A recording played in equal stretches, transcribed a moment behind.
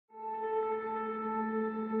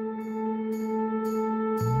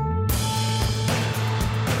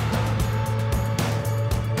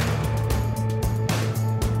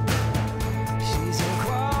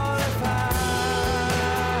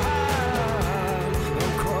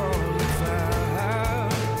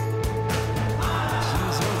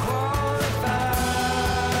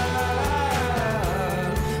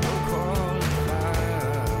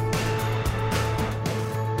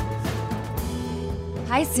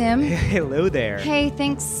Hi, Sim. Hello there. Hey,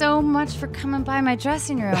 thanks so much for coming by my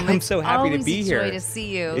dressing room. I'm so happy to be here. Always a joy to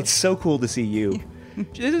see you. It's so cool to see you.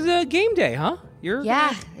 This is a game day, huh? You're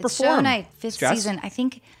yeah, it's show night, fifth season. I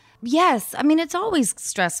think, yes. I mean, it's always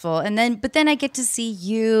stressful. But then I get to see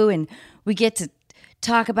you and we get to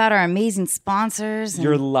talk about our amazing sponsors.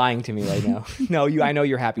 You're lying to me right now. No, I know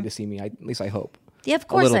you're happy to see me. At least I hope. Yeah, of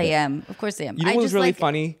course I am. Of course I am. You know what's really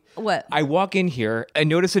funny? What? I walk in here and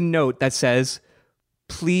notice a note that says,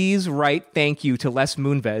 please write thank you to Les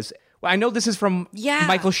Moonves. Well, I know this is from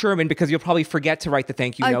Michael Sherman because you'll probably forget to write the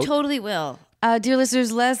thank you note. I totally will. Dear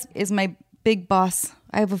listeners, Les is my big boss.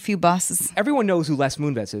 I have a few bosses. Everyone knows who Les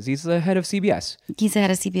Moonves is. He's the head of CBS. He's the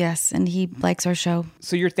head of CBS, and he likes our show.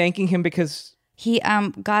 So you're thanking him because... He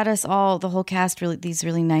got us all, the whole cast, these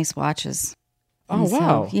really nice watches. Oh,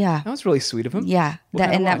 wow. Yeah. That was really sweet of him. Yeah.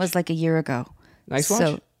 That was like a year ago. Nice watch?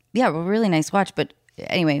 So, yeah, well, really nice watch. But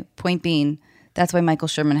anyway, point being, that's why Michael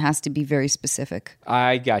Sherman has to be very specific.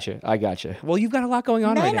 I gotcha. Well, you've got a lot going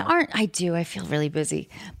on right now. I do. I feel really busy.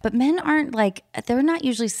 But men aren't they're not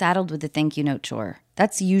usually saddled with the thank you note chore.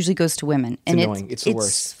 That's usually goes to women. It's annoying. It's the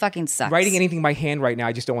worst. Fucking sucks. Writing anything by hand right now,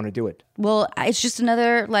 I just don't want to do it. Well, it's just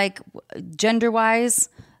another, gender-wise,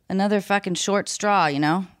 another fucking short straw, you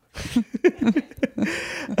know?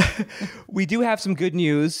 We do have some good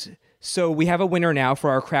news. So we have a winner now for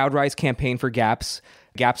our CrowdRise campaign for GAPS.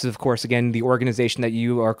 GAPS is, of course, again, the organization that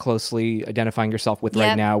you are closely identifying yourself with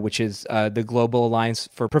right now, which is the Global Alliance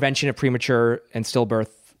for Prevention of Premature and Stillbirth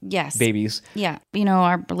babies. Yeah. You know,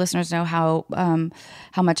 our listeners know how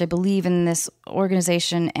much I believe in this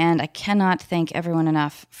organization, and I cannot thank everyone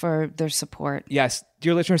enough for their support. Yes.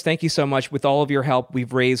 Dear listeners, thank you so much. With all of your help,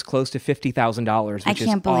 we've raised close to $50,000, which I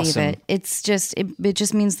can't believe awesome. it. It's just, it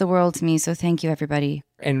just means the world to me. So thank you, everybody.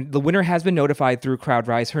 And the winner has been notified through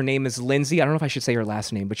CrowdRise. Her name is Lindsay. I don't know if I should say her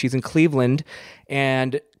last name, but she's in Cleveland.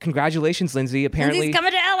 And congratulations, Lindsay. Apparently, Lindsay's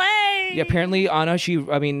coming to LA. Yeah, apparently,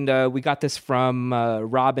 Anna, we got this from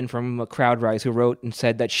Robin from CrowdRise, who wrote and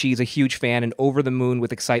said that she's a huge fan and over the moon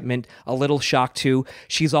with excitement, a little shocked too.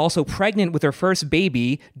 She's also pregnant with her first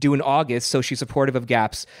baby due in August, so she's supportive of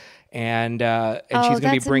GAPS. And she's going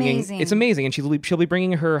to be bringing... Amazing. It's amazing. And she'll be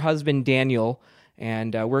bringing her husband, Daniel,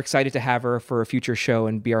 and we're excited to have her for a future show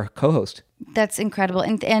and be our co-host. That's incredible.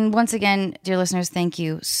 And once again, dear listeners, thank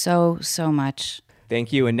you so, so much.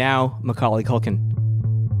 Thank you. And now, Macaulay Culkin.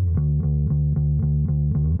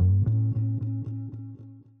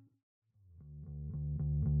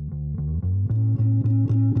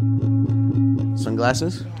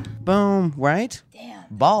 Sunglasses? Yeah. Boom, right? Damn.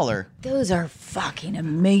 Baller. Those are fucking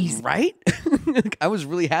amazing. Right? I was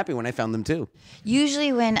really happy when I found them too.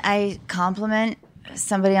 Usually when I compliment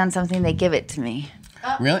somebody on something, they give it to me.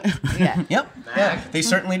 Really? Yeah. Yep. Yeah, they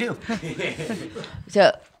certainly do.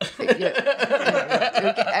 So, okay.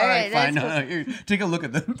 All right, fine. No, here, take a look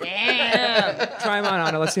at them. Damn. Try them on,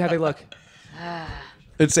 Anna. Let's see how they look.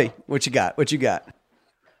 Let's see. What you got?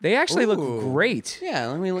 They actually look great. Yeah,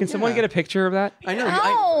 let me look. Can someone get a picture of that? I know.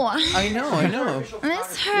 Ow. I know.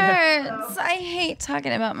 This hurts. I hate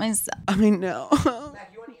talking about myself. I know.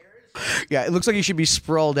 Yeah, it looks like you should be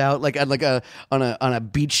sprawled out like on a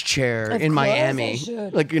beach chair in Miami,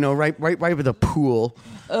 like right by the pool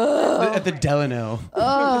at the Delano.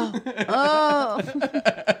 Oh,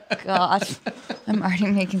 gosh, I'm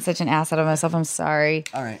already making such an ass out of myself. I'm sorry.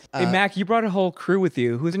 All right, hey Mac, you brought a whole crew with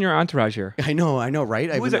you. Who's in your entourage here? I know, right?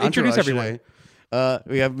 Who is it? Introduce everyone.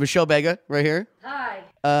 We have Michelle Bega right here. Hi.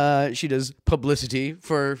 She does publicity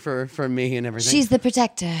for me and everything. She's the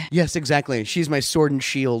protector. Yes, exactly. She's my sword and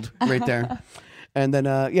shield right there. And then,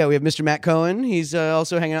 we have Mr. Matt Cohen. He's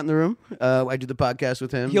also hanging out in the room. I do the podcast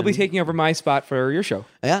with him. He'll be taking over my spot for your show.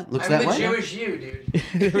 Yeah, looks that way. Jewish you, dude.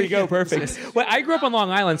 There we go. Perfect. Well, I grew up on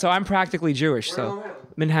Long Island, so I'm practically Jewish. So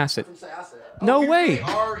Manhasset. No way.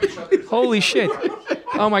 Holy shit.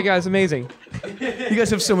 Oh my God, it's amazing. You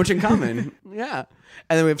guys have so much in common. Yeah.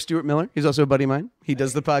 And then we have Stuart Miller. He's also a buddy of mine. He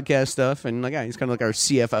does the podcast stuff, and he's kind of like our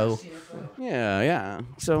CFO. Yeah.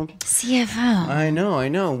 So CFO. I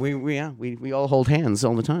know. We all hold hands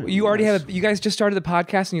all the time. You guys just started the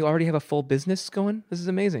podcast, and you already have a full business going. This is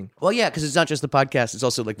amazing. Well, yeah, because it's not just the podcast. It's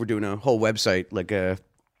also we're doing a whole website.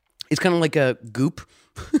 It's kind of like a Goop,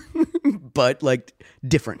 but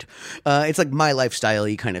different. It's like my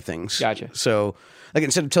lifestyle-y kind of things. Gotcha. So.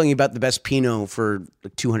 Instead of telling you about the best Pinot for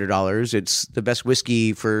 $200, it's the best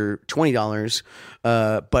whiskey for $20.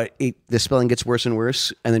 But the spelling gets worse and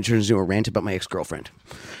worse, and then turns into a rant about my ex-girlfriend.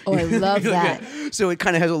 Oh, I love that. So it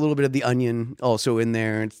kind of has a little bit of the Onion also in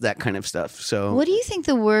there. It's that kind of stuff. So, what do you think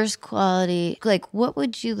the worst quality? What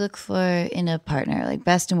would you look for in a partner?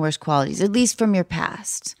 Best and worst qualities, at least from your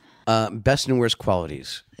past. Best and worst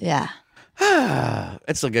qualities. Yeah.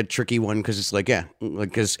 It's like a tricky one because it's like, yeah,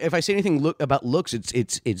 because if I say anything about looks,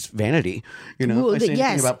 it's vanity. You know, Well, if I say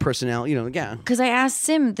anything yes. about personality, you know, yeah. Because I asked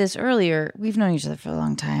Sim this earlier. We've known each other for a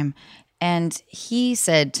long time. And he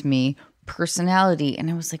said to me, personality. And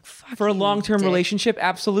I was like, fuck. For a you, long-term dick. relationship,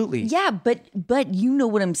 absolutely. Yeah, but you know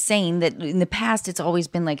what I'm saying, that in the past it's always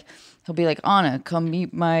been like, he'll be like, Anna, come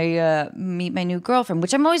meet my new girlfriend,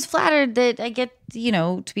 which I'm always flattered that I get, you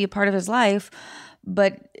know, to be a part of his life.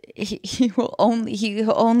 But he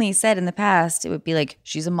only said in the past it would be like,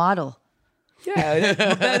 she's a model. Yeah,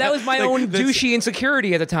 that was my own douchey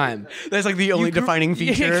insecurity at the time. That's like the only defining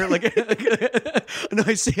feature. Like, no,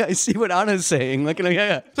 I see what Anna's saying. Like,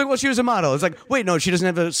 yeah. It's like, well, she was a model. It's like, wait, no, she doesn't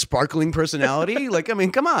have a sparkling personality. Like, I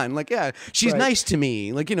mean, come on. Like, yeah, she's nice to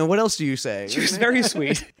me. Like, you know, what else do you say? She was very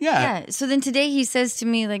sweet. Yeah. So then today he says to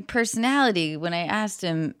me, like, personality, when I asked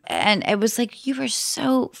him, and I was like, you are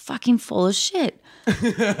so fucking full of shit.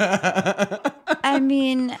 I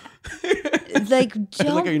mean, like,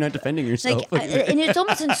 don't, like, are you not defending yourself? Like, and it's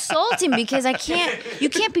almost insulting because you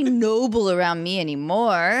can't be noble around me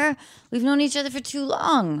anymore. We've known each other for too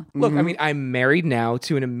long. Look, I mean, I'm married now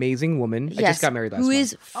to an amazing woman. I just got married last month. Who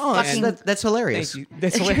is fucking... that's hilarious. Thank you.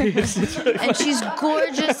 That's hilarious. And she's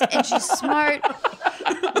gorgeous and she's smart.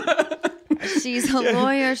 She's a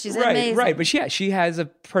lawyer. She's amazing. Right. But she has a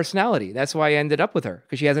personality. That's why I ended up with her,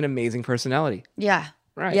 because she has an amazing personality. Yeah.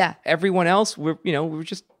 Right. Yeah. Everyone else, we were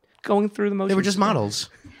just going through the motions. They were just models.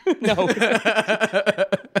 No.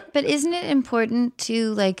 But isn't it important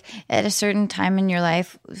to, like, at a certain time in your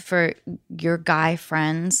life for your guy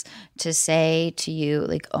friends to say to you,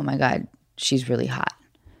 like, oh my God, she's really hot?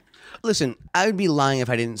 Listen, I would be lying if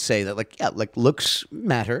I didn't say that, like, yeah, like, looks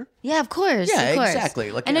matter. Yeah, of course. Yeah, of course.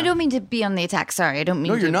 exactly. Like, and yeah. I don't mean to be on the attack. Sorry, I don't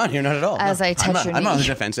mean No, to. you're not. You're not at all. As No, I touch your knee. I'm not on the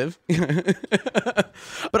defensive.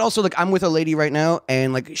 But also, like, I'm with a lady right now,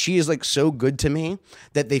 and, like, she is, like, so good to me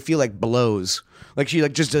that they feel like blows. Like, she,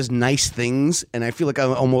 like, just does nice things, and I feel like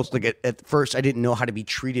I'm almost, like, at first I didn't know how to be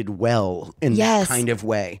treated well in that kind of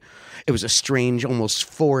way. It was a strange, almost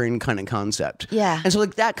foreign kind of concept. Yeah. And so,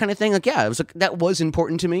 like, that kind of thing, like, yeah, it was like, that was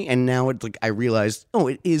important to me, and now it's like I realized, oh,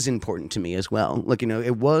 it is important to me as well. Like, you know,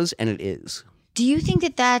 it was and it is. Do you think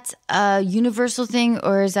that that's a universal thing,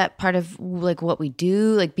 or is that part of, like, what we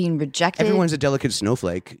do, like being rejected? Everyone's a delicate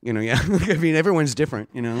snowflake, you know. Yeah, I mean, everyone's different,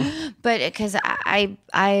 you know. But because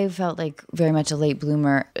I felt like very much a late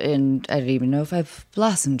bloomer, and I don't even know if I've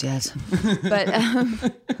blossomed yet. But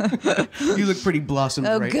you look pretty blossomed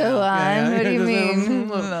right now. Oh, go on. Yeah. What do you mean?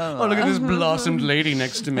 Oh, look at this blossomed lady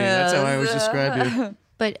next to me. That's how I always describe you.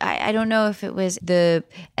 But I don't know if it was the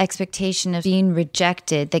expectation of being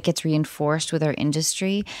rejected that gets reinforced with our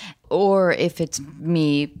industry, or if it's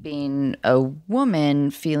me being a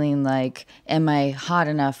woman feeling like, am I hot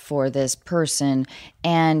enough for this person?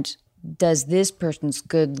 And does this person's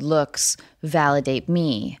good looks validate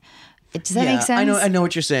me? Does that make sense? I know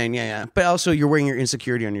what you're saying. Yeah. But also, you're wearing your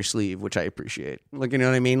insecurity on your sleeve, which I appreciate. Like, you know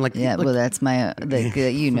what I mean? Like, yeah. like, well, that's my,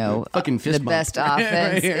 you know, fucking fist the bump. best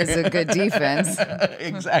offense is a good defense.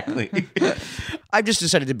 Exactly. I've just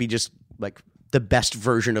decided to be just like the best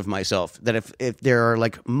version of myself. That if there are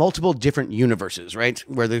like multiple different universes, right?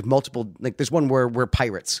 Where there's multiple, like there's one where we're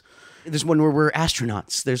pirates. There's one where we're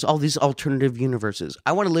astronauts. There's all these alternative universes.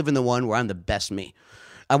 I want to live in the one where I'm the best me.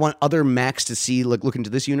 I want other Macs to see, like, look into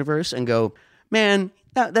this universe and go, man,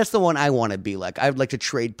 that's the one I want to be like. I'd like to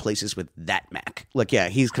trade places with that Mac. Like, yeah,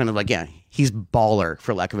 he's kind of like, yeah, he's baller,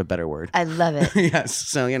 for lack of a better word. I love it. Yes.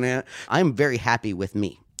 So, you know, I'm very happy with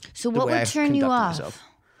me. So what would turn you off? Myself.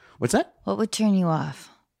 What's that? What would turn you off?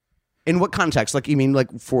 In what context? Like, you mean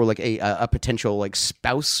like for like a potential like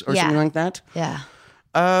spouse or something like that? Yeah.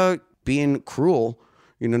 Being cruel.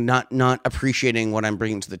 You know, not appreciating what I'm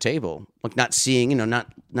bringing to the table, like not seeing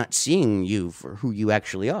you for who you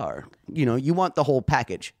actually are. You know, you want the whole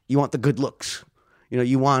package. You want the good looks.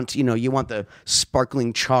 You want the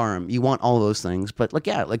sparkling charm. You want all those things. But like,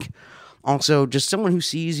 yeah, like also just someone who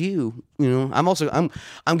sees you. You know,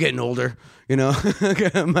 I'm getting older. You know,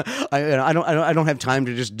 I don't have time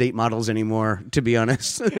to just date models anymore, to be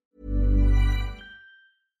honest.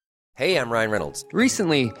 Hey, I'm Ryan Reynolds.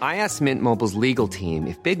 Recently, I asked Mint Mobile's legal team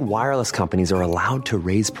if big wireless companies are allowed to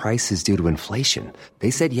raise prices due to inflation. They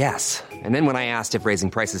said yes. And then when I asked if raising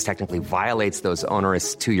prices technically violates those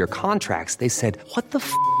onerous 2-year contracts, they said, "What the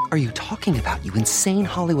f*** are you talking about, you insane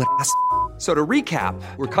Hollywood ass?" So to recap,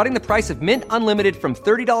 we're cutting the price of Mint Unlimited from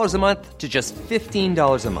 $30 a month to just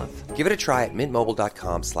 $15 a month. Give it a try at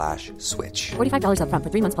mintmobile.com/switch. $45 up front for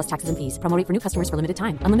 3 months plus taxes and fees. Promo rate for new customers for limited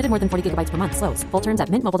time. Unlimited more than 40 gigabytes per month. Slows full terms at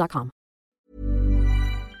mintmobile.com.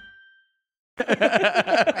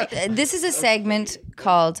 This is a segment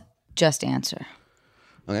called Just Answer.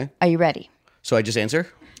 Okay. Are you ready? So I just answer?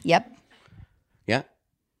 Yep. Yeah.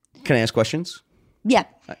 Can I ask questions? Yeah.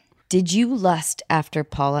 Did you lust after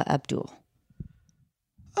Paula Abdul?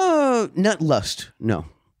 Not lust. No.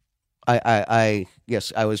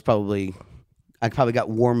 Yes, I probably got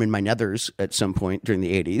warm in my nethers at some point during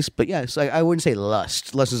the 80s. But yes, I wouldn't say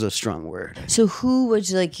lust. Lust is a strong word. So who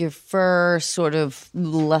was like your first sort of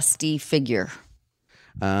lusty figure?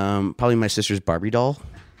 Probably my sister's Barbie doll.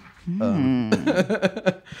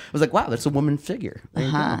 I was like, wow, that's a woman figure. There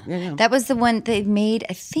you go. Yeah. That was the one they made,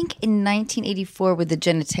 I think, in 1984 with the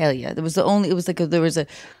genitalia. There was a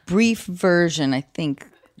brief version, I think,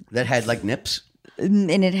 That had like nips.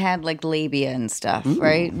 and it had like labia and stuff,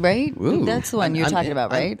 right? Right? Ooh. That's the one you're talking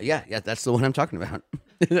about, right? Yeah, that's the one I'm talking about.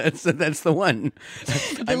 that's the one.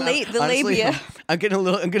 The labia. I'm getting a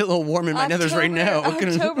little warm in my nethers right now.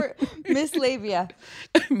 October, Miss Labia.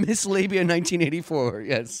 Miss Labia 1984.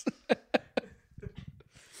 Yes.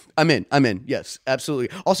 I'm in. Yes,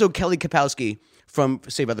 absolutely. Also, Kelly Kapowski from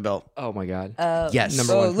Saved by the Bell. Oh my God. Yes.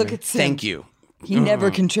 Number one. Look at Sim. Thank you. He never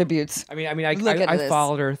contributes. I mean, Look at I this.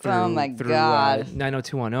 followed her through. Oh my God.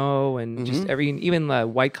 90210 and just even the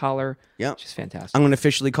white collar. Yeah. Just fantastic. I'm going to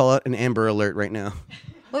officially call it an Amber Alert right now.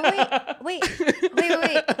 Wait.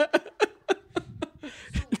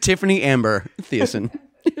 Tiffany Amber Thiessen.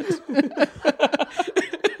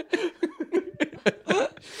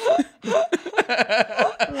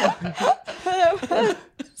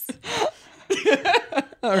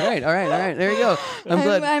 All right. There you go.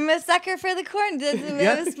 I'm a sucker for the corn.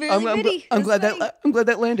 That was really witty. I'm glad That's funny. I'm glad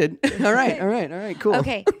that landed. All right. Cool.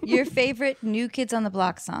 Okay, your favorite New Kids on the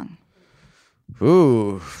Block song?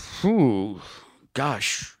 Ooh.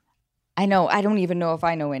 Gosh. I know. I don't even know if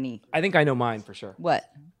I know any. I think I know mine for sure. What?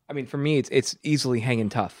 I mean, for me, it's easily Hanging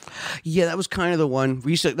Tough. Yeah, that was kind of the one.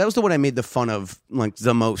 That was the one I made the fun of like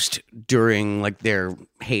the most during like their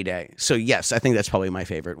heyday. So yes, I think that's probably my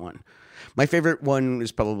favorite one. My favorite one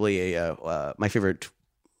is probably my favorite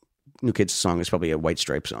New Kids song is probably a White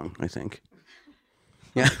Stripe song, I think.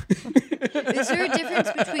 Yeah. Is there a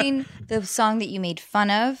difference between the song that you made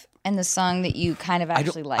fun of and the song that you kind of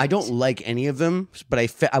actually liked? I don't like any of them, but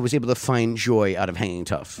I was able to find joy out of Hanging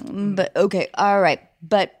Tough. But okay, all right.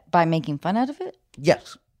 But by making fun out of it?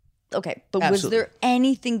 Yes. Okay, but Absolutely. was there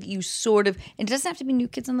anything that you sort of, it doesn't have to be New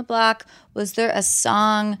Kids on the Block, was there a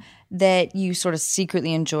song that you sort of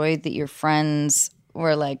secretly enjoyed that your friends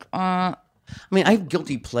were like, I mean, I have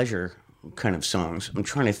guilty pleasure kind of songs. I'm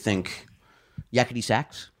trying to think. Yakety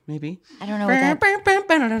Sax, maybe? I don't know what that...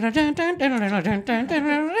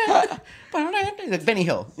 Like Benny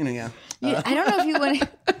Hill, yeah. I don't know if you want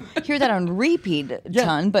to hear that on repeat a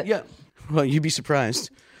ton, but... Yeah. Well, you'd be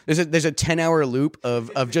surprised. There's a 10-hour loop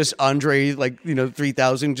of just Andre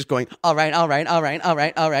 3000 just going, all right.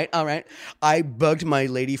 I bugged my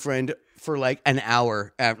lady friend for like an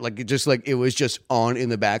hour, it was just on in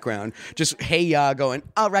the background, just hey ya going,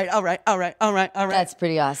 all right. That's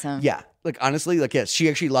pretty awesome. Yeah, like honestly, yes, she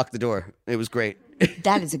actually locked the door. It was great.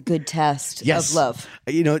 That is a good test of love.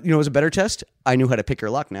 You know, it was a better test. I knew how to pick her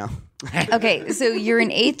lock now. Okay, so you're in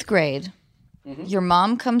 8th grade. Mm-hmm. Your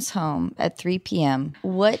mom comes home at 3 p.m.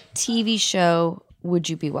 What TV show would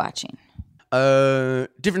you be watching?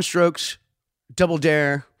 Different Strokes, Double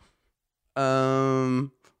Dare.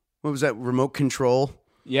 What was that? Remote Control.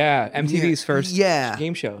 Yeah, MTV's first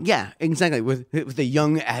game show. Yeah, exactly. With a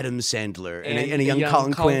young Adam Sandler and a young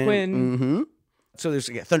Colin Quinn. Mm-hmm. So there's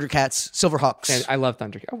Thundercats, Silverhawks. And I love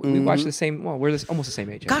Thundercats. We watch the same. Well, we're almost the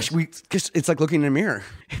same age. Gosh, it's like looking in a mirror.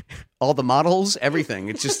 All the models, everything.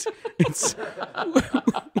 I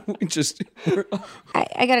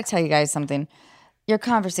got to tell you guys something. Your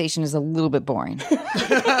conversation is a little bit boring.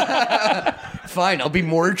 Fine, I'll be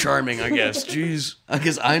more charming, I guess. Jeez, I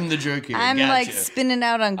guess I'm the jerk here. I'm like spinning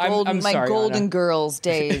out on I'm sorry, Golden Anna. Girls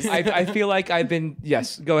days. I feel like I've been.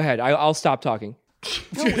 Yes, go ahead. I'll stop talking.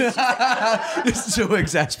 This is so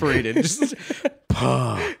exasperated. Just,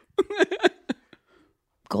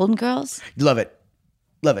 Golden Girls? Love it.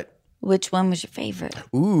 Which one was your favorite?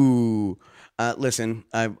 Ooh, listen,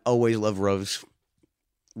 I've always loved Rose.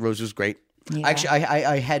 Rose was great. Yeah. Actually,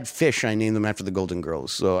 I had fish. I named them after the Golden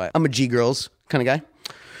Girls. So I'm a G Girls kind of guy.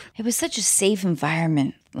 It was such a safe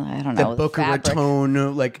environment. I don't know. The Boca Raton,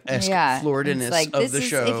 esque Floridness like, of the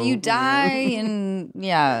show. If you die in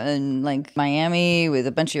Miami with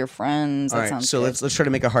a bunch of your friends, all right. So let's try to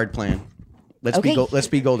make a hard plan. Let's Okay. let's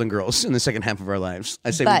be golden girls in the second half of our lives.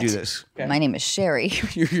 I say But we do this. my name is Sherry.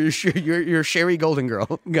 You're Sherry Golden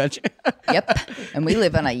Girl. Gotcha. Yep. And we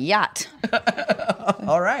live on a yacht.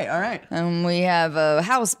 All right. And we have a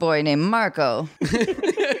houseboy named Marco.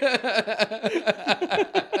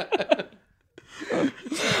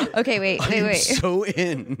 Okay, wait. So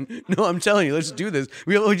in. No, I'm telling you, let's do this.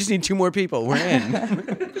 We just need 2 more people. We're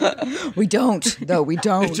in. We don't, though. We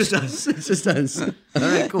don't. It's just us. All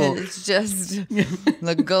right, cool. It's just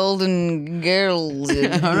the golden girls.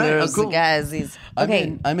 And All right, girls, cool. the guys.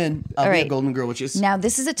 Okay. I'm in. I'll All be a right. golden girl, which is Now,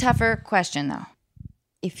 this is a tougher question, though.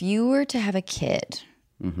 If you were to have a kid,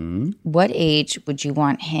 what age would you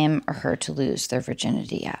want him or her to lose their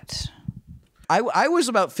virginity at? I was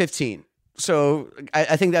about 15. So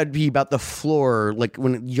I think that would be about the floor, like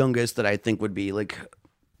when youngest that I think would be like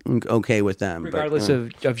okay with them. Regardless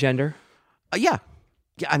of gender? Yeah.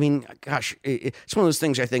 I mean, gosh, it's one of those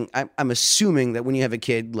things I think I'm assuming that when you have a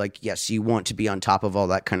kid, like, yes, you want to be on top of all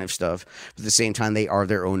that kind of stuff. But at the same time, they are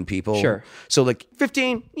their own people. Sure. So like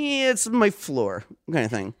 15, yeah, it's my floor kind of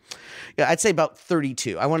thing. Yeah, I'd say about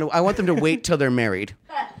 32. I want them to wait till they're married.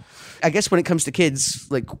 I guess when it comes to kids,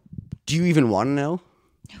 like, do you even want to know?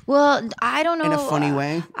 Well, I don't know. In a funny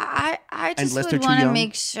way? I just Unless they're would too want to young?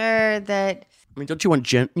 make sure that... I mean, don't you want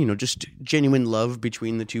just genuine love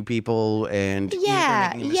between the 2 people and even if they're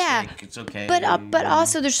making a mistake, it's okay. But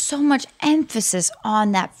also there's so much emphasis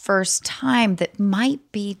on that first time that might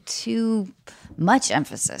be too much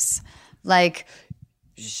emphasis. Like,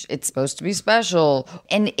 it's supposed to be special.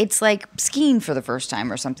 And it's like skiing for the first time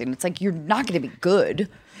or something. It's like you're not going to be good.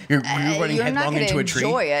 You're running You're not headlong going into to a tree.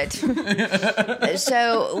 enjoy it.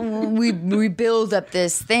 So we build up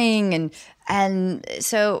this thing, and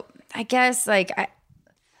so I guess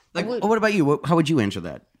What about you? How would you answer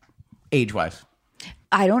that, age-wise?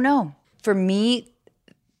 I don't know. For me,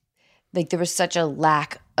 like there was such a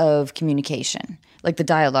lack of communication, like the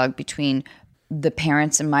dialogue between the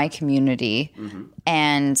parents in my community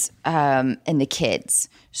and the kids.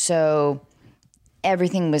 So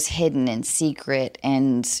everything was hidden and secret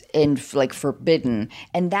and like forbidden,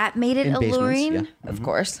 and that made it In basements, alluring. yeah. Of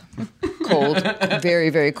course, cold,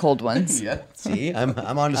 very very cold ones. Yeah. See, I'm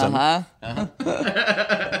onto something.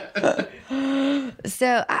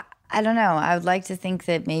 So I don't know. I would like to think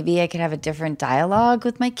that maybe I could have a different dialogue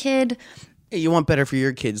with my kid. You want better for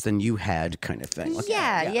your kids than you had, kind of thing. Like,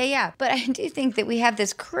 Yeah. But I do think that we have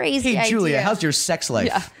this crazy Hey, idea. Julia, how's your sex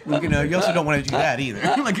life? You also don't want to do that either.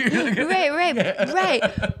 Right.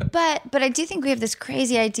 But I do think we have this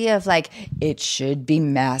crazy idea of like it should be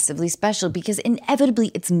massively special because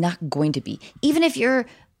inevitably it's not going to be. Even if you're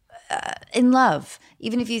in love,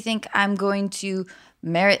 even if you think I'm going to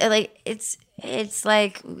marry, like it's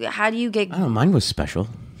like how do you get? Oh, mine was special.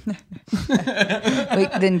 Wait,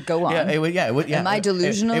 then go on. Am I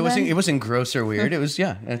delusional then? It wasn't gross or weird. It was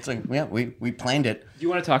It's like we planned it. Do you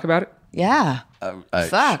want to talk about it? Yeah.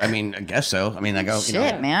 Fuck. I mean, I guess so. I mean, I go.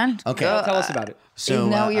 Shit, man. Okay. Go, Tell us about it. So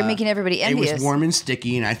no, you're making everybody envious. It was warm and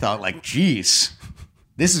sticky, and I thought, like, geez,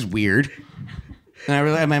 this is weird. And I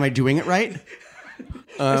realized, am I doing it right?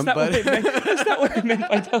 That's not what I meant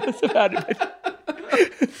by tell us about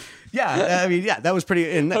it. Yeah, I mean, yeah, that was pretty.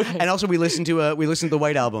 And also, we listened to the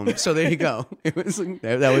White Album. So there you go. It was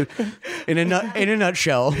that was in a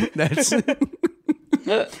nutshell. That's. I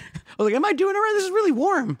was like, am I doing it right? This is really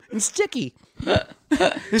warm and sticky.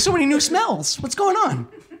 There's so many new smells. What's going on?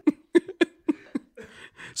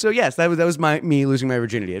 So yes, that was me losing my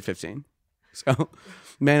virginity at 15. So,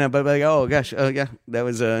 man, but like, oh gosh, yeah, that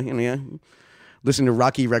was listen to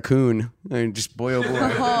Rocky Raccoon and just boy oh boy.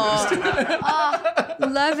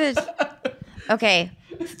 Love it. Okay.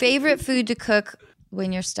 Favorite food to cook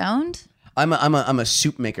when you're stoned? I'm a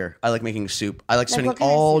soup maker. I like making soup. I like spending what kind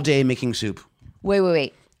of all day making soup.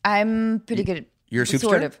 Wait. I'm pretty good at You're a soup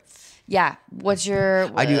sort stir? of. Yeah. What's your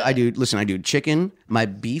I do. Listen, I do chicken. My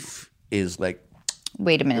beef is like.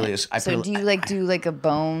 Wait a minute. Really is. I So put do you do like a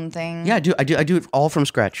bone thing? Yeah, I do it all from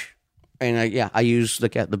scratch. And I use the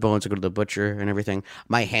bones. I go to the butcher and everything.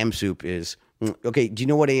 My ham soup is okay. Do you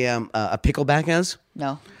know what a pickleback is?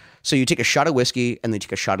 No. So you take a shot of whiskey and then you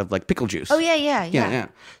take a shot of like pickle juice. Oh yeah.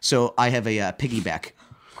 So I have a piggyback.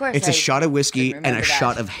 Of course. It's a shot of whiskey and a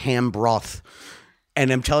shot of ham broth. And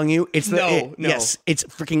I'm telling you, it's No. yes, it's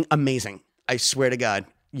freaking amazing. I swear to God.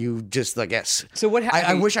 You just like yes. So what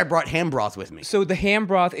I wish I brought ham broth with me. So the ham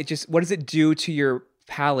broth, what does it do to your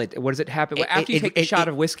palate? What does it happen after you take a shot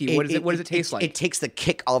of whiskey? What does it taste like? It takes the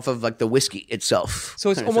kick off of like the whiskey itself. So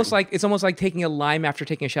it's almost like taking a lime after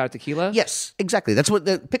taking a shot of tequila. Yes, exactly. That's what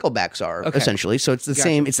the picklebacks are essentially. So it's the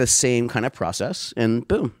same. It's the same kind of process, and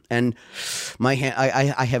boom. And my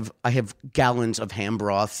I have gallons of ham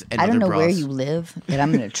broth and I don't other know broth. where you live, but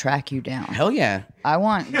I'm going to track you down. Hell yeah. I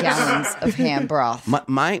want gallons of ham broth.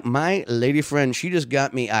 My lady friend, she just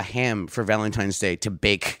got me a ham for Valentine's Day to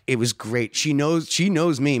bake. It was great. She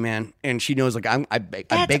knows me, man, and she knows like I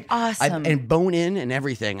bake. Awesome. And bone in and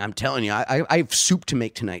everything. I'm telling you, I have soup to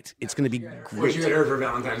make tonight. It's gonna be great. What you get her for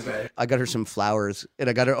Valentine's Day? I got her some flowers, and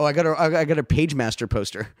I got her a Pagemaster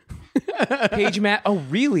poster. Oh,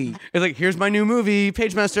 really? It's like, here's my new movie,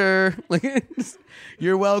 Pagemaster. Like,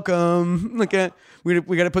 you're welcome. Like, we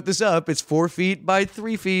got to put this up. It's 4 feet by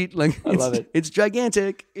 3 feet. Like, I love it. It's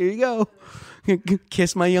gigantic. Here you go.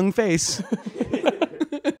 Kiss my young face.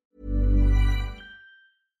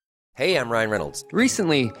 Hey, I'm Ryan Reynolds.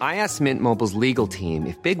 Recently, I asked Mint Mobile's legal team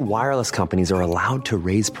if big wireless companies are allowed to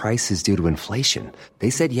raise prices due to inflation. They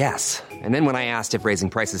said yes. And then when I asked if raising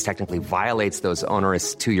prices technically violates those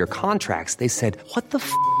onerous 2-year contracts, they said, "What the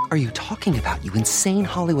f*** are you talking about, you insane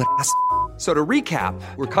Hollywood ass?" So to recap,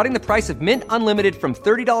 we're cutting the price of Mint Unlimited from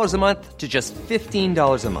 $30 a month to just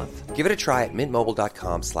 $15 a month. Give it a try at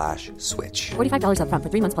mintmobile.com/switch. $45 up front for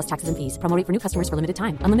 3 months plus taxes and fees. Promo rate for new customers for limited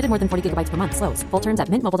time. Unlimited more than 40 gigabytes per month. Slows full terms at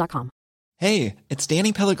mintmobile.com. Hey, it's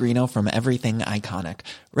Danny Pellegrino from Everything Iconic.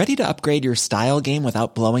 Ready to upgrade your style game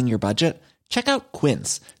without blowing your budget? Check out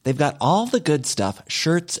Quince. They've got all the good stuff,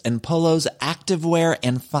 shirts and polos, activewear,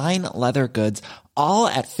 and fine leather goods, all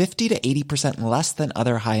at 50 to 80% less than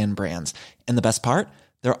other high-end brands. And the best part?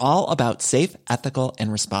 They're all about safe, ethical,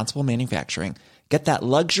 and responsible manufacturing. Get that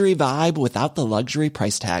luxury vibe without the luxury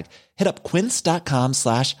price tag. Hit up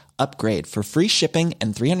quince.com/upgrade for free shipping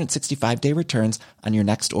and 365-day returns on your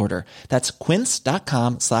next order. That's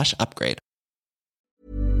quince.com/upgrade.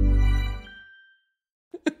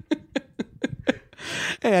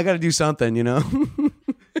 Hey, I got to do something, you know?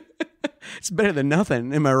 It's better than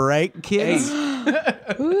nothing. Am I right, kids?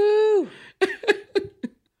 Woo!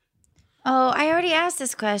 Oh, I already asked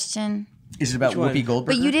this question, Is it about Whoopi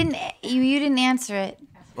Goldberg? but you didn't answer it.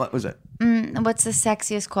 What was it? What's the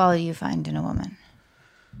sexiest quality you find in a woman?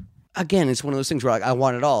 Again, it's one of those things where I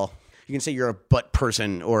want it all. You can say you're a butt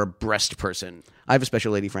person or a breast person. I have a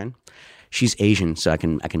special lady friend. She's Asian, so I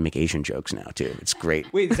can make Asian jokes now too. It's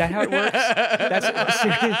great. Wait, is that how it works?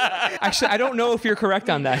 Actually, I don't know if you're correct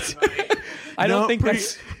on that. I'm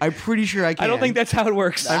pretty sure I can. I don't think that's how it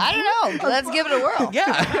works. I don't know. Let's give it a whirl.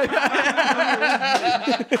 Yeah.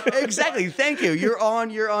 Exactly. Thank you. You're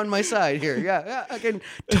on my side here. Yeah. I can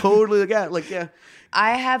totally yeah.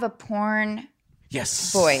 I have a porn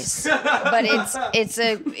Yes. voice, but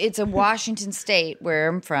it's a Washington State where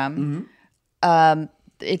I'm from.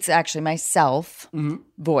 It's actually myself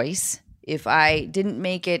voice. If I didn't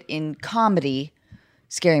make it in comedy,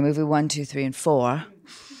 Scary Movie 1, 2, 3, and 4,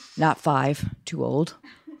 not 5, too old.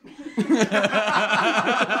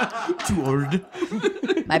 Too old.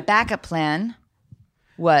 My backup plan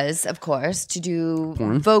was, of course, to do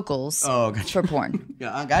vocals for porn.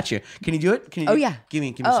 Yeah, I got you. Can you do it? Can you? Yeah. Give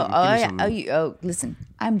me some. Listen,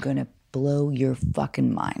 I'm gonna blow your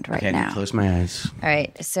fucking mind right Okay, now. close my eyes. All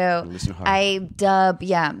right, so Listen hard. I dub.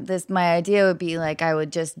 Yeah, my idea would be like I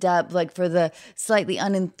would just dub like for the slightly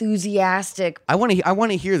unenthusiastic. I want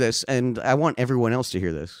to hear this, and I want everyone else to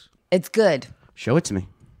hear this. It's good. Show it to me.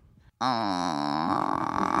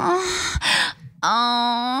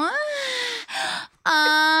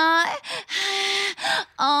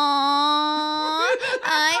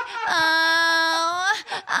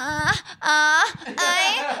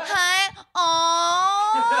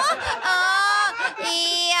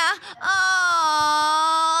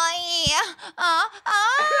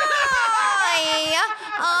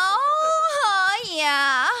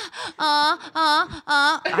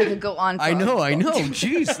 I could go on. I know.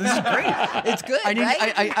 Jeez, this is great. It's good, right?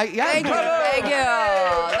 Yeah.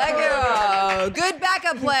 Thank you. Good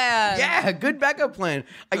backup plan. Yeah, good backup plan.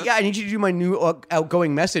 I need you to do my new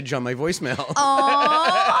outgoing message on my voicemail.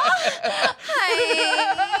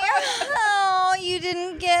 Oh, you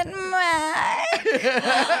didn't get mad. But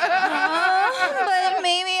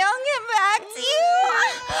maybe I'll get back to you.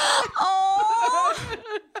 Oh.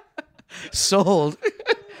 Sold.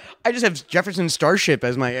 I just have Jefferson Starship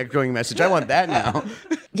as my outgoing message. I want that now.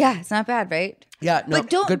 Yeah, it's not bad, right? Yeah, no,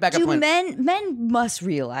 but good backup plan. Men must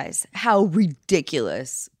realize how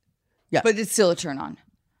ridiculous. Yeah. But it's still a turn on.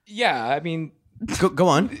 Yeah, I mean, Go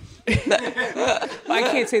on. I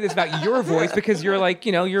can't say this about your voice because you're like,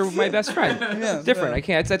 you're my best friend. It's different. I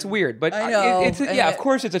can't. That's weird. But I know. of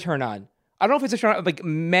course it's a turn on. I don't know if it's a turn on. Like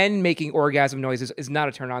men making orgasm noises is not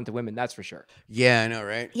a turn on to women. That's for sure. Yeah, I know,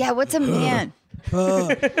 right? Yeah, what's a man?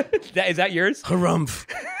 Is that yours? Harumph.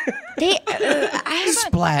 I have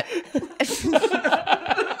Splat.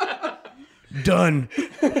 Done.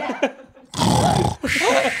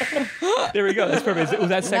 There we go. That's perfect. Was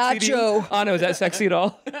that sexy to you? Nacho. Anna, is that sexy at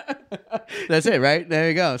all? That's it, right? There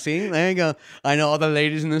you go. See? There you go. I know all the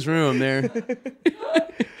ladies in this room. They're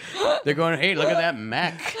going, hey, look at that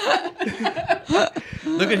Mac.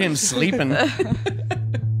 Look at him sleeping.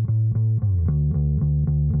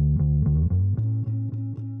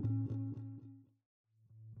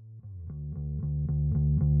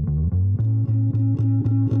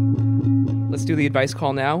 Let's do the advice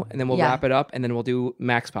call now, and then we'll Yeah. wrap it up, and then we'll do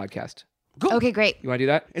Mac's podcast. Okay, great. You want to do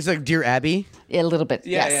that? It's like Dear Abby. Yeah, a little bit.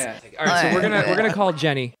 Yes. All right, so we're gonna call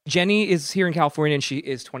Jenny. Jenny is here in California, and she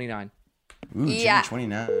is 29. Ooh, Yeah.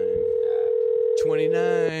 29.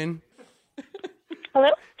 29. Hello?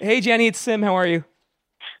 Hey, Jenny, it's Sim. How are you?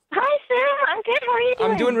 Hi, Sam. I'm good. How are you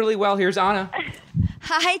doing? I'm doing really well. Here's Anna.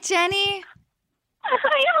 Hi, Jenny. I'm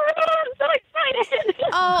so excited.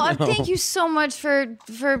 Oh, thank you so much for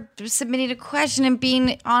submitting a question and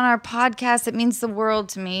being on our podcast. It means the world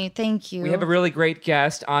to me. Thank you. We have a really great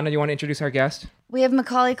guest. Anna, you want to introduce our guest? We have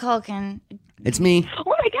Macaulay Culkin. It's me. Oh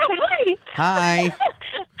my God, hi. Hi.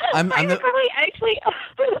 I'm the. Macaulay, actually.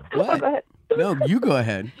 What? Go ahead. No, you go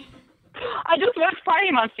ahead. I just watched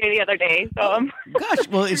Party Monster the other day, so Gosh,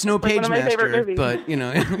 well, it's no Like one Page of my favorite Master, movies. but, you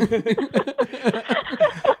know.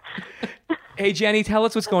 Hey, Jenny, tell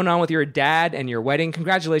us what's going on with your dad and your wedding.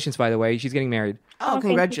 Congratulations, by the way. She's getting married. Oh, thank you so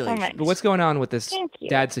congratulations. much. But what's going on with this Thank you.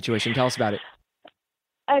 dad situation? Tell us about it.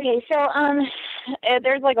 Okay, so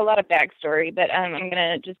there's like a lot of backstory, but I'm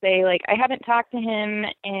gonna just say like I haven't talked to him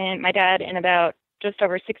and my dad in about just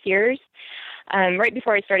over 6 years. Right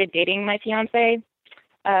before I started dating my fiance,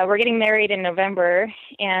 we're getting married in November,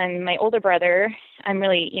 and my older brother,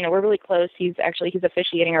 we're really close. He's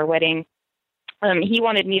officiating our wedding. He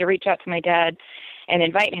wanted me to reach out to my dad and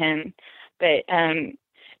invite him, but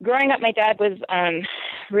growing up, my dad was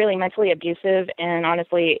really mentally abusive, and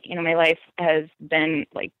honestly, my life has been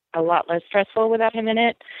like a lot less stressful without him in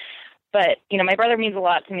it. But my brother means a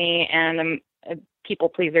lot to me, and I'm a people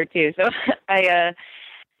pleaser too. So my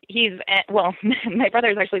brother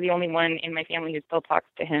is actually the only one in my family who still talks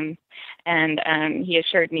to him, and he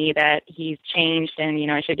assured me that he's changed,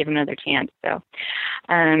 and I should give him another chance. So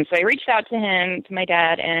I reached out to him, to my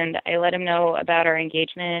dad, and I let him know about our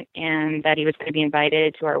engagement and that he was going to be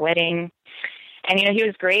invited to our wedding. And he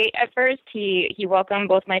was great at first. He welcomed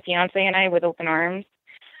both my fiance and I with open arms.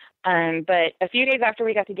 But a few days after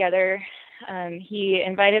we got together, he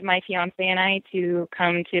invited my fiance and I to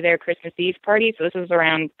come to their Christmas Eve party. So this was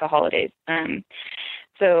around the holidays.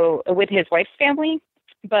 So with his wife's family,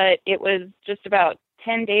 but it was just about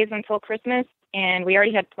 10 days until Christmas, and we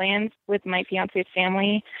already had plans with my fiance's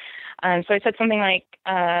family. So I said something like,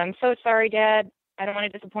 I'm so sorry, Dad. I don't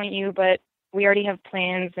want to disappoint you, but we already have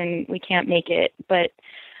plans and we can't make it. But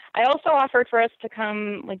I also offered for us to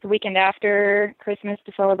come like the weekend after Christmas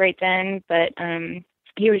to celebrate then, but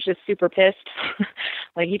he was just super pissed.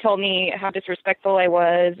 Like he told me how disrespectful I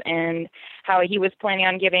was and how he was planning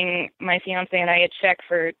on giving my fiance and I a check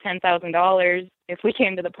for $10,000 if we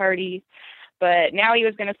came to the party. But now he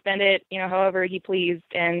was going to spend it, however he pleased,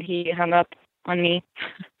 and he hung up on me.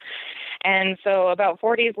 And so about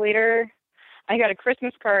 4 days later, I got a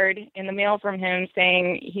Christmas card in the mail from him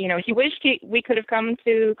saying, he wished we could have come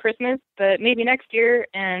to Christmas, but maybe next year,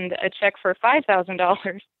 and a check for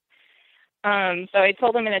 $5,000. So I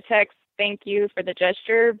told him in a text, thank you for the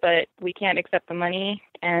gesture, but we can't accept the money,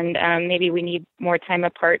 and maybe we need more time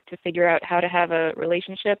apart to figure out how to have a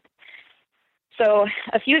relationship. So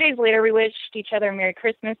a few days later, we wished each other Merry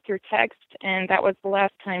Christmas through text, and that was the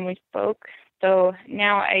last time we spoke. So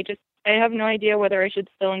now I have no idea whether I should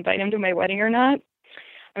still invite him to my wedding or not.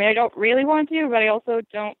 I mean, I don't really want to, but I also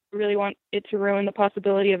don't really want it to ruin the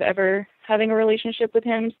possibility of ever having a relationship with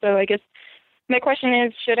him. So I guess my question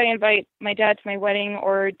is, should I invite my dad to my wedding,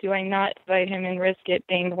 or do I not invite him and risk it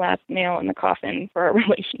being the last nail in the coffin for our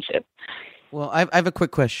relationship? Well, I have a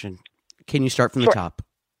quick question. Can you start from the Sure. top?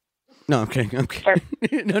 No, I'm kidding. Sure.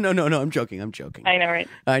 No, I'm joking. I know, right?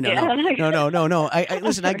 I know. Yeah. No. I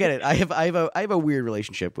listen. I get it. I have a weird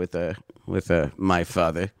relationship with my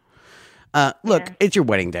father. Look, Yeah. it's your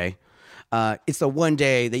wedding day. It's the one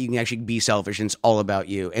day that you can actually be selfish, and it's all about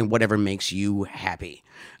you and whatever makes you happy.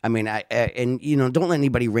 I mean, don't let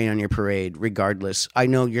anybody rain on your parade. Regardless, I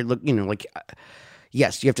know you're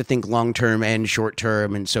yes, you have to think long term and short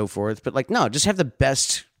term and so forth. But like, no, just have the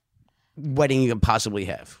best wedding you can possibly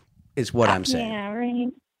have. Is what I'm saying. Yeah, right.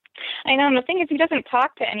 I know. And the thing is, he doesn't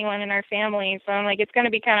talk to anyone in our family, so I'm like, it's going to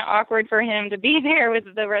be kind of awkward for him to be there with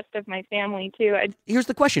the rest of my family too. Here's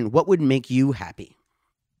the question: what would make you happy?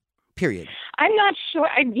 Period. I'm not sure.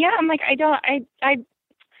 I'm like, I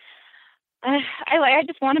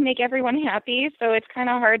just want to make everyone happy, so it's kind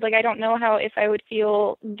of hard. Like, I don't know if I would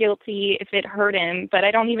feel guilty if it hurt him, but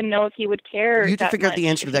I don't even know if he would care. You have to figure out the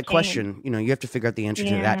answer to that question. You have to figure out the answer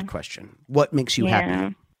to that question. What makes you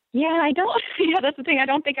happy? Yeah, I don't. Yeah, that's the thing. I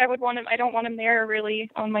don't think I would want him. I don't want him there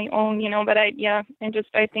really on my own, But I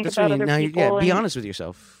think that's about other people. Be honest with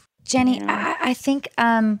yourself, Jenny. Yeah. I think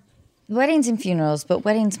weddings and funerals, but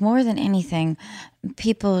weddings more than anything,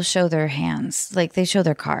 people show their hands. Like they show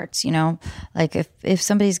their cards. Like if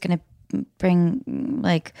somebody's going to bring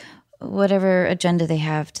like whatever agenda they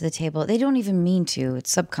have to the table, they don't even mean to.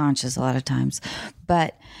 It's subconscious a lot of times,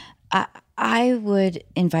 but I would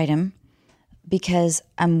invite him. Because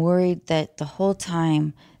I'm worried that the whole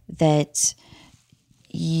time that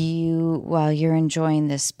while you're enjoying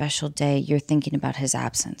this special day, you're thinking about his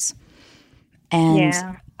absence. And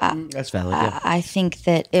that's valid. Yeah. I think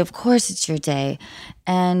that, of course, it's your day.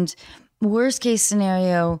 And worst case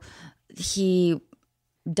scenario, he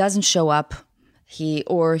doesn't show up.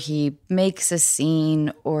 Or he makes a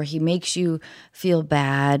scene, or he makes you feel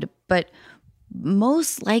bad. But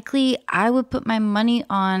most likely, I would put my money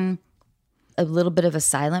on a little bit of a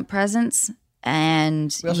silent presence,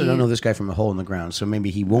 and we also don't know this guy from a hole in the ground, so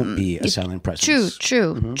maybe he won't be a silent presence.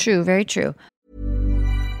 True, very true.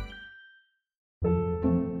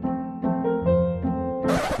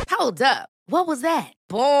 Hold up. What was that?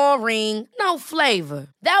 Boring. No flavor.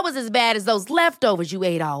 That was as bad as those leftovers you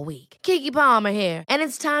ate all week. Keke Palmer here, and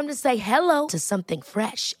it's time to say hello to something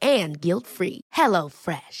fresh and guilt-free. Hello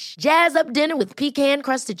Fresh. Jazz up dinner with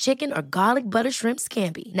pecan-crusted chicken or garlic butter shrimp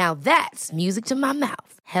scampi. Now that's music to my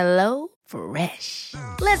mouth. Hello Fresh.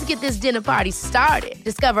 Let's get this dinner party started.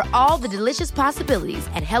 Discover all the delicious possibilities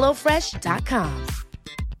at HelloFresh.com.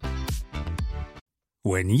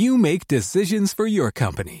 When you make decisions for your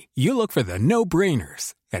company, you look for the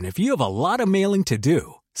no-brainers. And if you have a lot of mailing to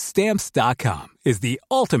do, Stamps.com is the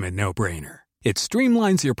ultimate no-brainer. It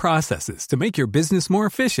streamlines your processes to make your business more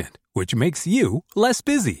efficient, which makes you less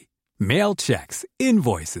busy. Mail checks,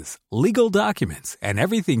 invoices, legal documents, and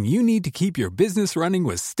everything you need to keep your business running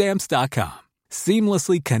with Stamps.com.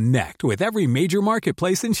 Seamlessly connect with every major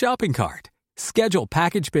marketplace and shopping cart. Schedule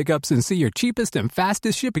package pickups and see your cheapest and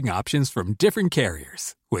fastest shipping options from different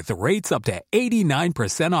carriers. With rates up to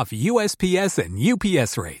 89% off USPS and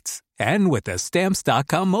UPS rates. And with the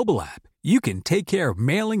Stamps.com mobile app, you can take care of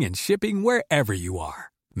mailing and shipping wherever you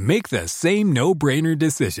are. Make the same no-brainer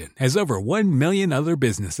decision as over 1 million other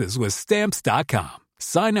businesses with Stamps.com.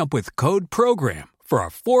 Sign up with code PROGRAM for a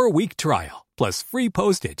 4-week trial, plus free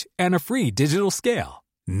postage and a free digital scale.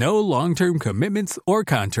 No long-term commitments or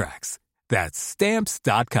contracts. That's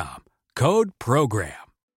Stamps.com. Code PROGRAM.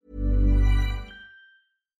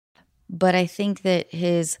 But I think that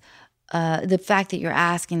the fact that you're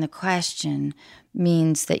asking the question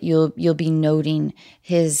means that you'll be noting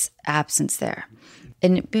his absence there.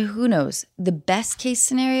 And who knows? The best case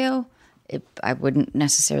scenario, I wouldn't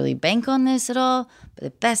necessarily bank on this at all, but the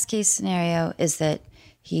best case scenario is that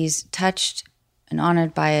he's touched and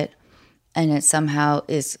honored by it, and it somehow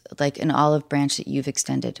is like an olive branch that you've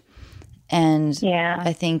extended. And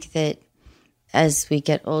I think that as we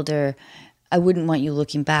get older, I wouldn't want you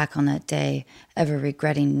looking back on that day ever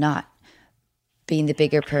regretting not being the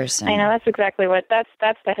bigger person. I know, that's exactly what that's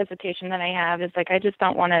the hesitation that I have, is like I just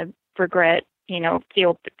don't want to regret,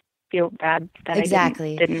 feel bad that I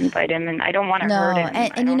didn't invite him, and I don't want to hurt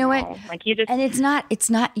him. And you know what? Like you just, and it's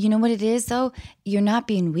not. You know what it is though? You're not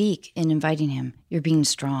being weak in inviting him. You're being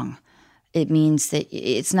strong. It means that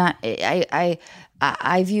it's not. I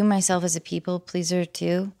view myself as a people pleaser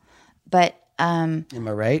too, but. Am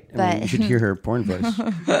I right? You should hear her porn voice.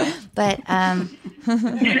 but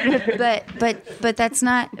that's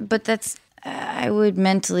not. But that's. I would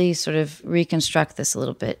mentally sort of reconstruct this a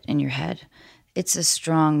little bit in your head. It's a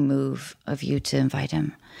strong move of you to invite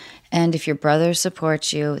him. And if your brother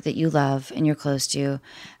supports you, that you love and you're close to,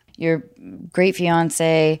 your great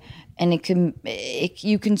fiance, and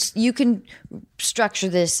you can structure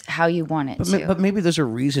this how you want it to. But maybe there's a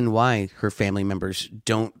reason why her family members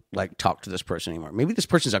don't talk to this person anymore. Maybe this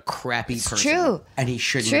person's a crappy person. True. And he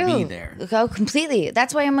shouldn't be there. Oh, completely.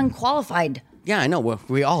 That's why I'm unqualified. Yeah, I know. Well,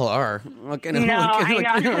 we all are. I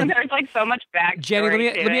know. There's so much backstory.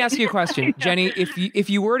 Jenny, let me ask you a question. Jenny, if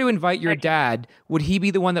you were to invite your dad, would he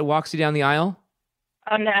be the one that walks you down the aisle?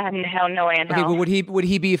 Oh no, hell no way in Okay, hell. but would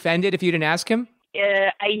he be offended if you didn't ask him?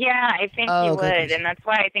 Yeah, I think he Oh, would, good. and that's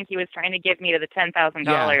why I think he was trying to get me to the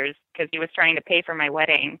 $10,000 because he was trying to pay for my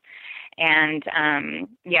wedding, and and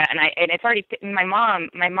it's already my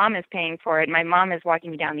mom is paying for it. My mom is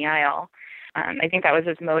walking me down the aisle. I think that was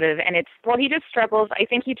his motive, and he just struggles. I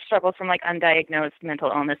think he struggles from like undiagnosed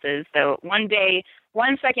mental illnesses. So one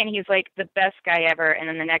second he's like the best guy ever, and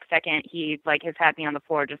then the next second he like has had me on the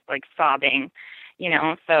floor just like sobbing.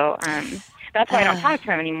 So that's why I don't talk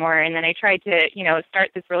to him anymore. And then I tried to,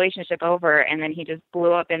 start this relationship over, and then he just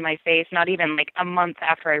blew up in my face, not even like a month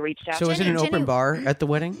after I reached out. So is it an open bar at the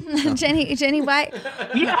wedding? No. Jenny, why?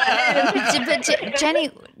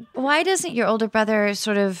 Jenny, why doesn't your older brother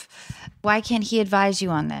why can't he advise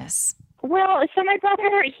you on this? Well, so my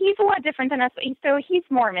brother, he's a lot different than us. So he's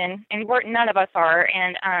Mormon, and none of us are.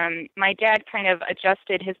 And my dad kind of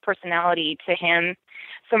adjusted his personality to him.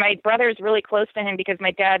 So my brother's really close to him because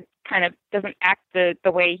my dad kind of doesn't act the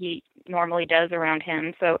way he normally does around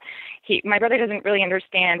him. So my brother doesn't really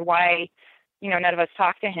understand why, none of us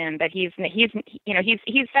talk to him. But he's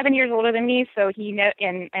 7 years older than me, so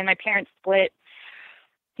and my parents split.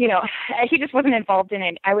 He just wasn't involved in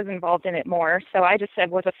it. I was involved in it more. So I just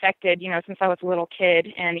was affected, since I was a little kid.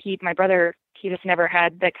 And my brother, he just never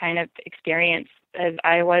had the kind of experience as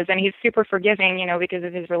I was. And he's super forgiving, because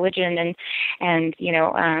of his religion.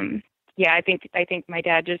 I think my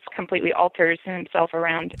dad just completely alters himself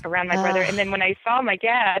around my brother. And then when I saw my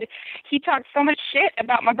dad, he talked so much shit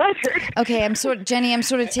about my brother. Okay, Jenny, I'm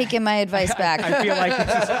sort of taking my advice back. I feel like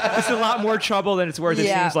this is a lot more trouble than it's worth. It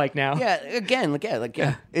seems like now. Yeah, again,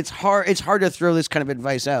 it's hard. It's hard to throw this kind of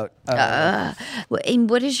advice out. And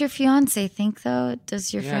what does your fiance think, though?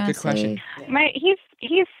 Does your fiance? Good question.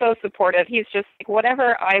 He's so supportive. He's just like,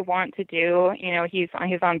 whatever I want to do, he's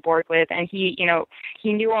on board with. And he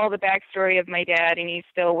knew all the backstory of my dad, and he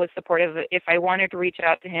still was supportive. If I wanted to reach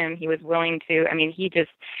out to him, he was willing to. I mean,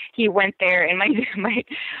 he went there, and my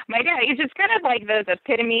dad, he's just kind of like the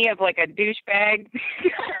epitome of like a douchebag.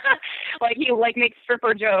 Like he like makes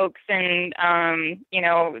stripper jokes, and and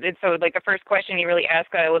so like the first question he really asked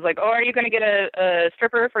was like, "Oh, are you going to get a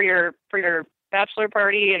stripper for your bachelor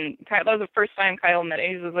party?" And that was the first time Kyle met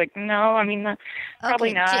him. He was like, "No, I mean,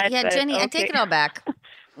 probably not." Yeah, Jenny, okay. I take it all back.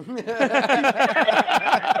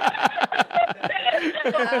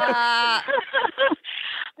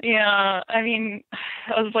 Yeah, I mean,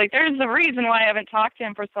 I was like, there's a reason why I haven't talked to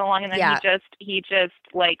him for so long, and then he just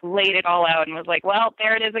like laid it all out and was like, well,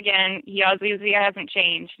 there it is again. He obviously hasn't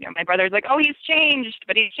changed. My brother's like, oh, he's changed,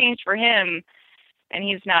 but he's changed for him. And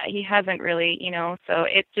he's not. He hasn't really, So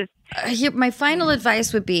it just. My final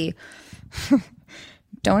advice would be,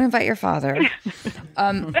 don't invite your father.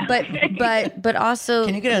 But also,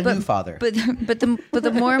 can you get a new father? But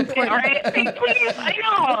the more important. All right, please. I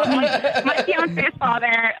know. My fiance's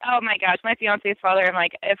father. Oh my gosh, my fiance's father. I'm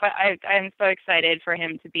like, I'm so excited for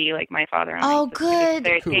him to be like my father. Oh, good.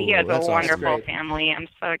 Cool. He has That's a wonderful awesome. family. I'm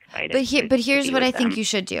so excited. But here's what I think you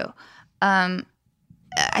should do.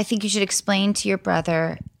 I think you should explain to your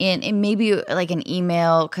brother in maybe like an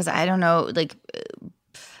email, because I don't know, like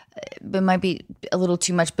it might be a little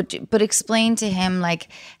too much, but explain to him like,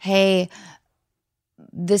 hey,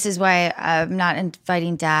 this is why I'm not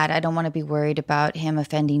inviting Dad. I don't want to be worried about him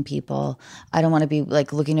offending people. I don't want to be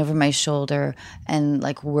like looking over my shoulder and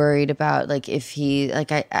like worried about like if he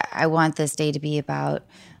like I want this day to be about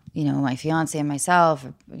my fiance and myself,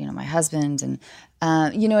 or, my husband, and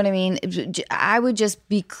you know what I mean? I would just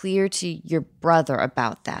be clear to your brother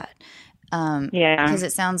about that. Because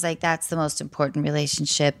it sounds like that's the most important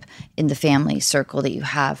relationship in the family circle that you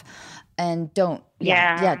have. And don't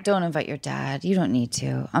invite your dad. You don't need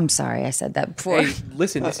to. I'm sorry I said that before. Hey,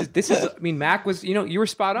 listen, this is. I mean, Mac was. You were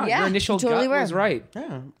spot on. Yeah, your initial you totally gut was right.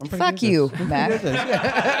 Yeah, Fuck you, Mac.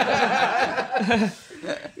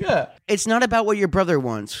 Yeah. It's not about what your brother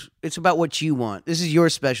wants. It's about what you want. This is your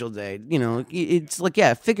special day. It's like,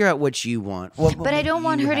 figure out what you want. But I don't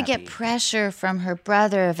want her to get pressure from her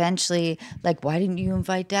brother eventually. Like, why didn't you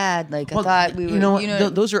invite Dad? Like, I thought we were.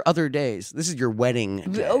 Those are other days. This is your wedding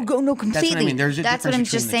day. Oh, no, completely. That's what I mean. There's a That's what I'm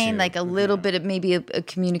difference just between the saying. two. Like a little bit of maybe a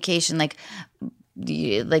communication, like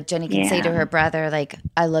Jenny can say to her brother, like,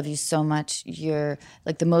 I love you so much. You're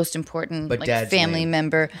like the most important family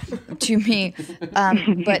member to me.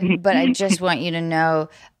 But I just want you to know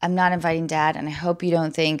I'm not inviting Dad, and I hope you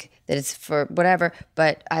don't think that it's for whatever,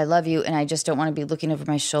 but I love you, and I just don't want to be looking over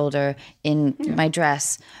my shoulder in my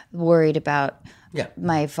dress, worried about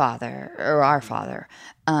my father or our father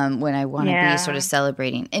when I want to be sort of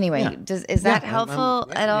celebrating. Anyway, is that helpful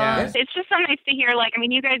at all? Yeah. It's just so nice to hear. Like, I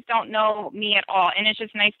mean, you guys don't know me at all, and it's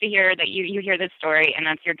just nice to hear that you hear this story, and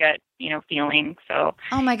that's your gut, feeling. So,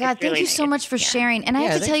 oh my God, thank you so much for sharing. And I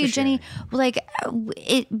have to tell you, Jenny, like,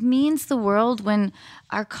 it means the world when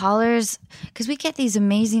our callers, because we get these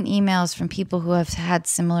amazing emails from people who have had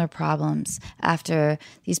similar problems after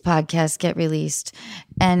these podcasts get released,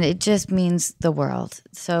 and it just means the world.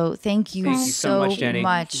 So thank you so much, Jenny.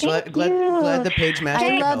 Glad the page master.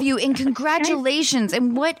 I love you, and congratulations.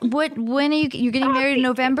 And when are you're getting married in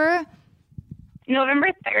November? November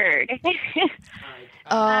 3rd.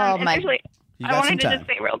 Oh my! Actually, I wanted to just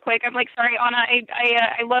say real quick. I'm like, sorry, Anna.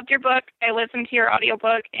 I loved your book. I listened to your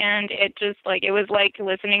audiobook, and it just it was like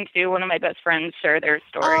listening to one of my best friends share their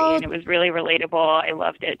story, and it was really relatable. I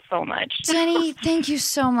loved it so much. Jenny, thank you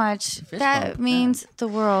so much. That means the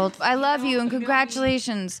world. I love you, and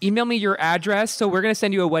congratulations. Email me your address. So we're going to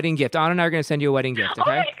send you a wedding gift. Anna and I are going to send you a wedding gift,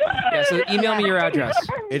 okay? Oh my God. Yeah, so email me your address.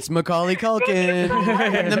 It's Macaulay Culkin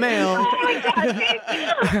in the mail. Oh my God!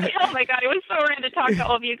 Oh my God! It was so rad to talk to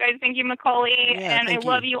all of you guys. Thank you, Macaulay, and I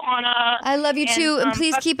love you, Anna. I love you too, and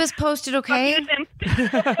please keep us posted, okay? I didn't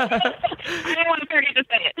want to forget to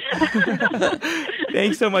say it.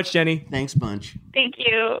 Thanks so much, Jenny. Thanks, bunch. Thank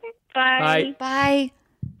you. Bye. Bye.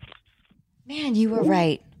 Man, you were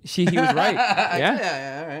right. He was right. Yeah.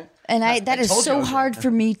 Yeah, all right. And that is so hard for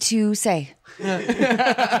me to say.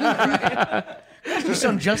 You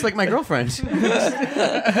sound just like my girlfriend.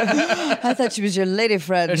 I thought she was your lady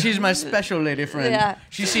friend. She's my special lady friend. Yeah.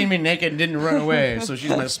 She's seen me naked and didn't run away, so she's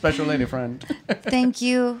my special lady friend. Thank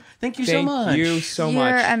you. Thank you so much. Thank you so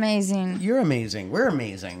You're much. amazing. You're amazing. We're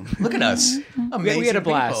amazing. Look at us. Amazing. We had a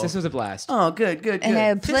blast. people. This was a blast. Oh, good. And I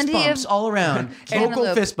have fist plenty bumps of all around.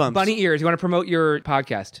 Local fist bumps. Bunny ears. You want to promote your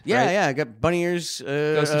podcast? Yeah, right? yeah. I got Bunny Ears.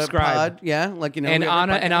 Go subscribe. Pod. Yeah, like And we have our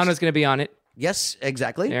podcast. Anna's going to be on it. Yes,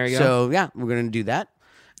 exactly. There you go. So yeah, we're gonna do that.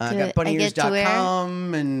 I got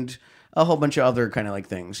bunnyears.com and a whole bunch of other kind of like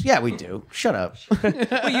things. Yeah, we do. Shut up. Wait, you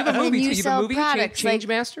have a movie. you You have a sell movie. products, Change like-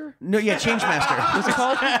 Master. No, yeah, Change Master. What's it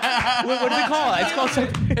called? what do they call it? It's called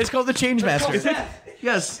something. It's called the Change Master.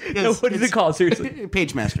 Yes. No, what is it called? Seriously.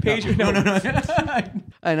 Page Master. Page- No.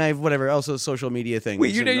 And I have whatever also social media things.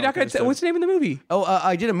 Wait, you're and all not going kinds to. of What's the name of the movie? Oh,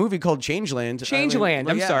 I did a movie called Changeland. Changeland.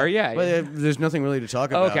 I'm sorry, yeah. But there's nothing really to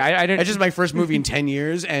talk about. Okay, I didn't- It's just my first movie in 10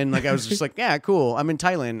 years, and like I was just like, yeah, cool. I'm in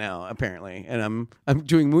Thailand now, apparently, and I'm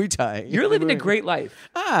doing Muay Thai. You're living a great life.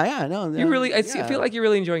 Yeah, no. You really. I feel like you're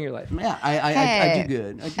really enjoying your life. Yeah, I do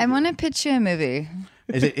good. I want to pitch you a movie.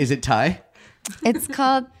 Is it Thai? It's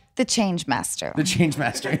called The Change Master. The Change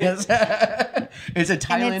Master. Yes. It's a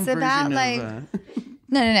Thailand it's about, version like, of.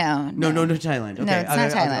 No. No, Thailand. Okay, No, it's not I'll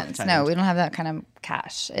go Thailand. No, we don't have that kind of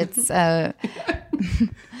cash. It's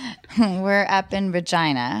we're up in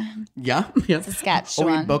Regina, Yeah.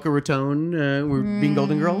 Saskatchewan. Oh, we Boca Raton. We're being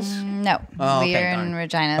Golden Girls. No, Oh, we okay, are darn. in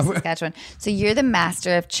Regina, Saskatchewan. So you're the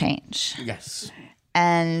master of change, Yes.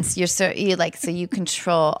 and so you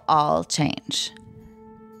control all change.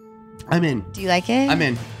 I'm in. Do you like it? I'm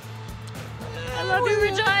in. I love you,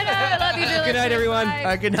 Regina. I love you, Good night,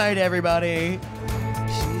 everyone. Good night, everybody.